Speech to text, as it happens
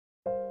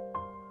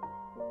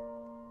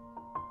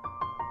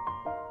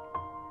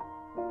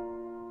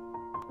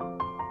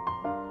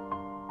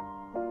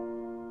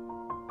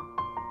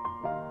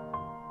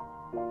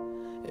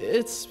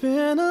It's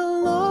been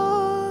a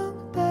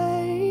long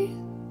day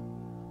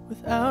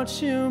without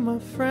you, my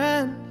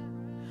friend,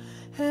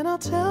 and I'll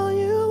tell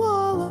you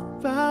all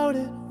about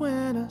it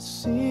when I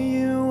see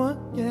you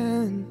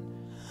again.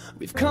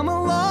 We've come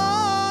a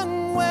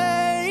long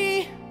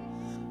way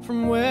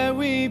from where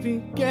we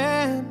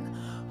began.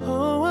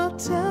 Oh, I'll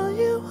tell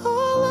you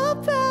all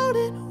about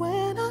it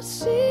when I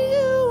see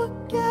you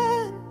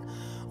again.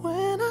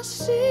 When I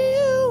see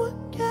you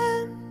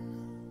again.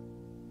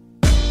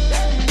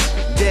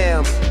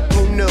 Damn,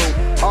 who knew?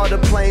 All the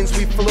planes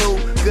we flew,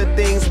 good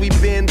things we've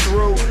been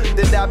through,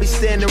 that I'll be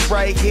standing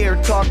right here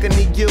talking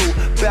to you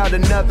about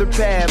another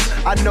path.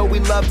 I know we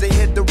love to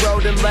hit the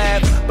road and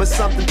laugh, but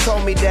something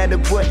told me that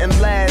it wouldn't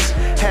last.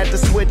 Had to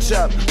switch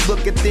up,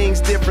 look at things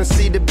different,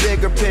 see the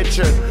bigger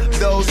picture.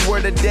 Those were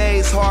the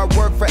days, hard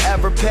work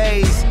forever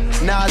pays.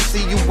 Now I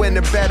see you in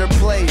a better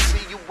place.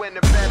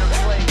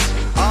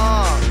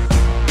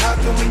 How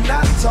can we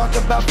not talk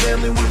about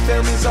family when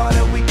family's all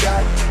that we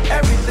got?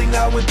 Everything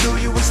I would do,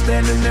 you were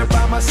standing there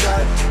by my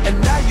side, and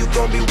now you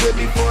gon' be with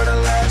me for the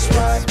last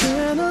ride. It's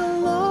been a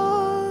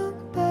long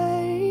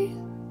day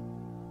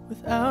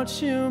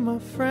without you, my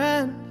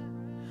friend,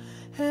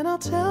 and I'll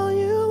tell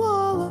you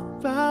all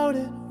about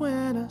it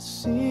when I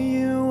see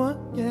you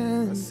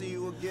again.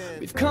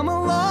 We've come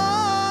a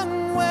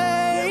long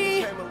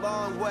way,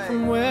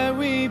 from where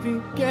we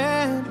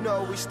began. You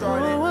know, we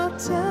started. Oh, I'll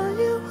tell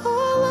you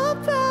all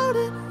about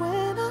it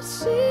when I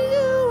see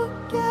you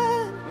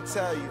again. Let me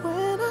tell you.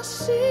 When I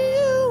see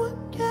you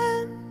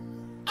again.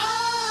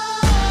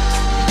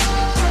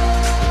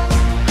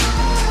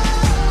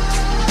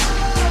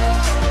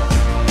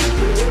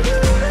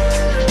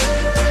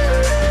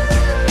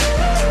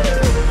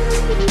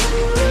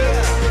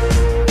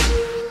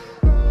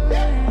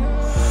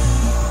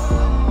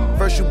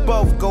 First you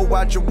both go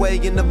out your way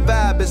and the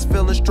vibe is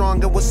feeling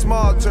strong. It was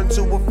small, turned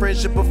to a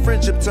friendship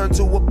turned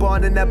to a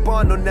bond, and that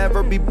bond will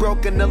never be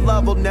broken. The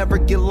love will never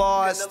get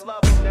lost.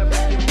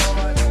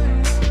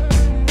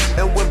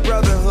 And when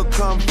brotherhood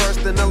come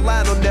first, then the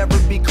line will never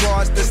be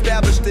crossed.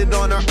 Established it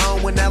on our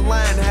own when that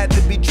line had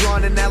to be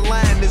drawn, and that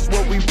line is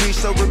what we reach.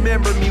 So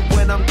remember me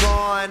when I'm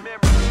gone.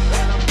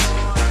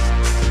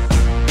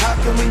 How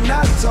can we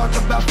not talk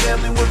about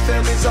family when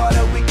family's all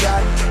that we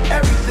got?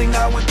 Everything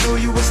I went through,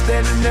 you were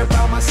standing there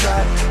by my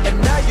side, and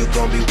now you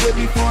gon' be with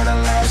me for the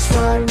last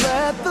ride.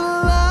 Let the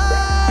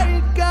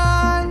light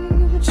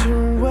guide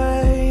your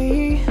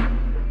way.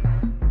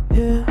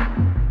 Yeah.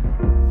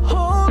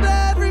 Hold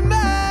every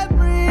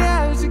memory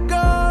as you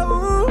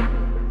go,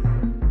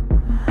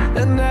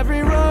 and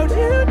every road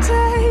you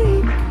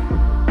take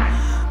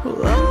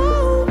will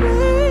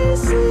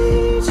always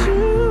lead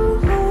you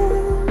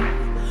home.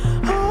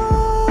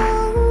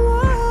 Oh,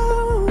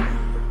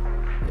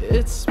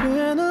 it's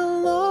been a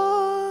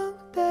long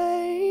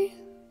day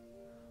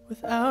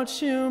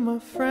without you, my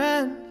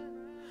friend,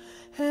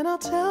 and I'll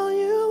tell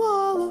you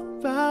all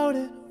about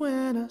it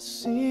when I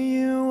see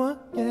you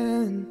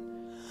again.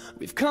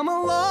 We've come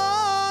a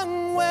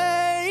long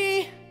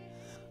way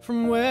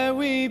from where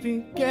we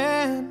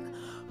began.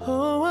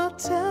 Oh, I'll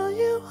tell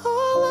you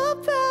all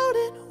about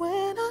it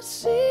when I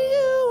see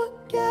you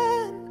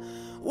again.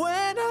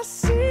 When I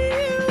see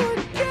you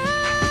again.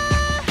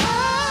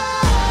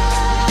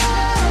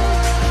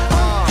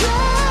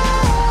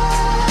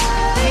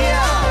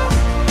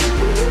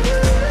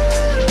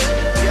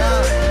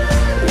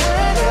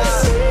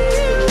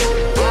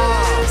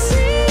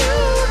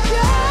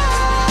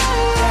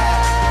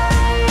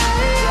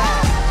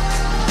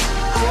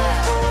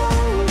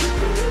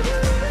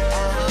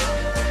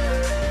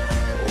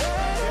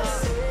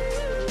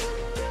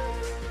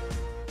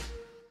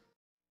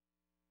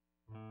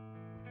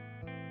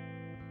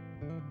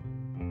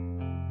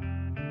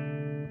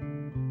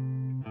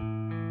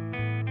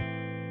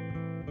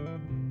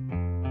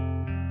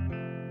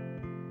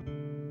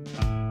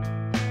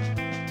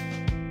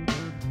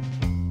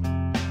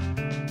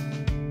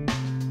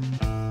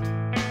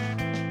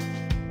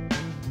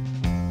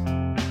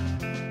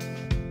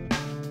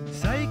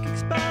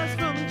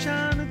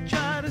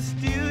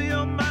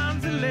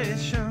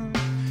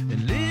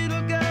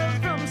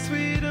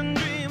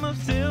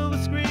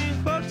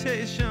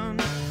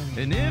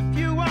 And if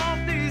you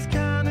want these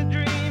kind of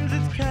dreams,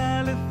 it's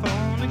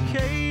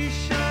Californication.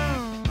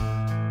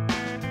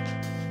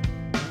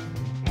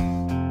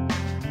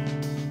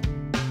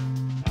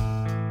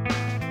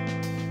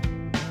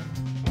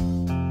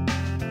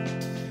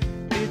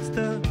 It's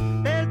the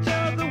edge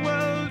of the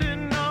world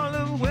in all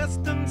of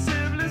Western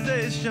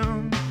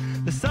civilization.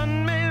 The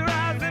sun may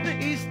rise in the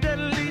east, at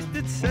least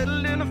it's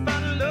settled in a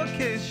final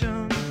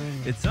location.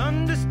 It's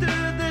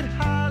understood that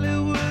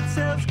Hollywood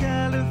sells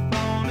Californication.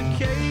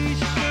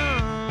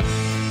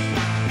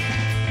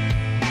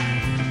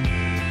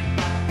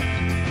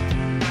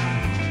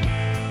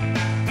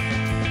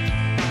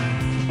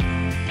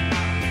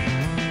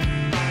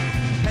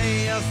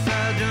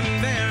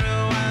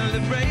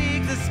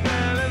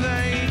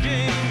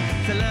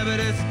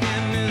 Celebrity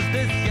skin, is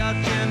this your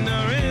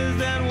gender? Is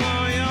that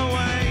war you're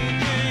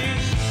waging?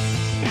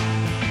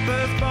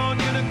 Firstborn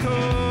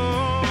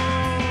unicorn.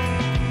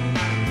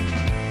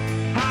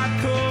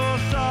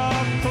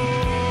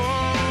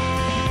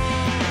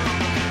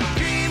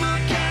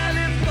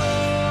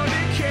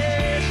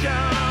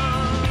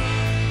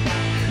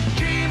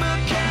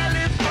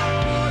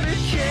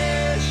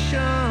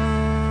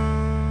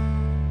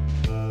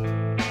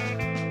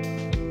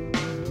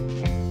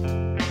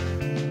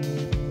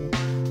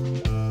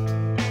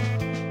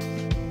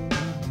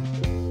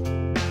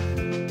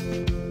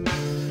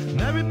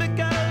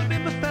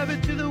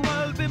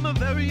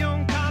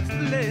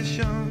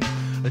 vacation.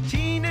 A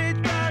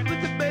teenage bride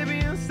with a baby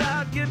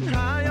inside, getting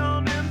high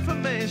on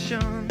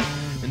information.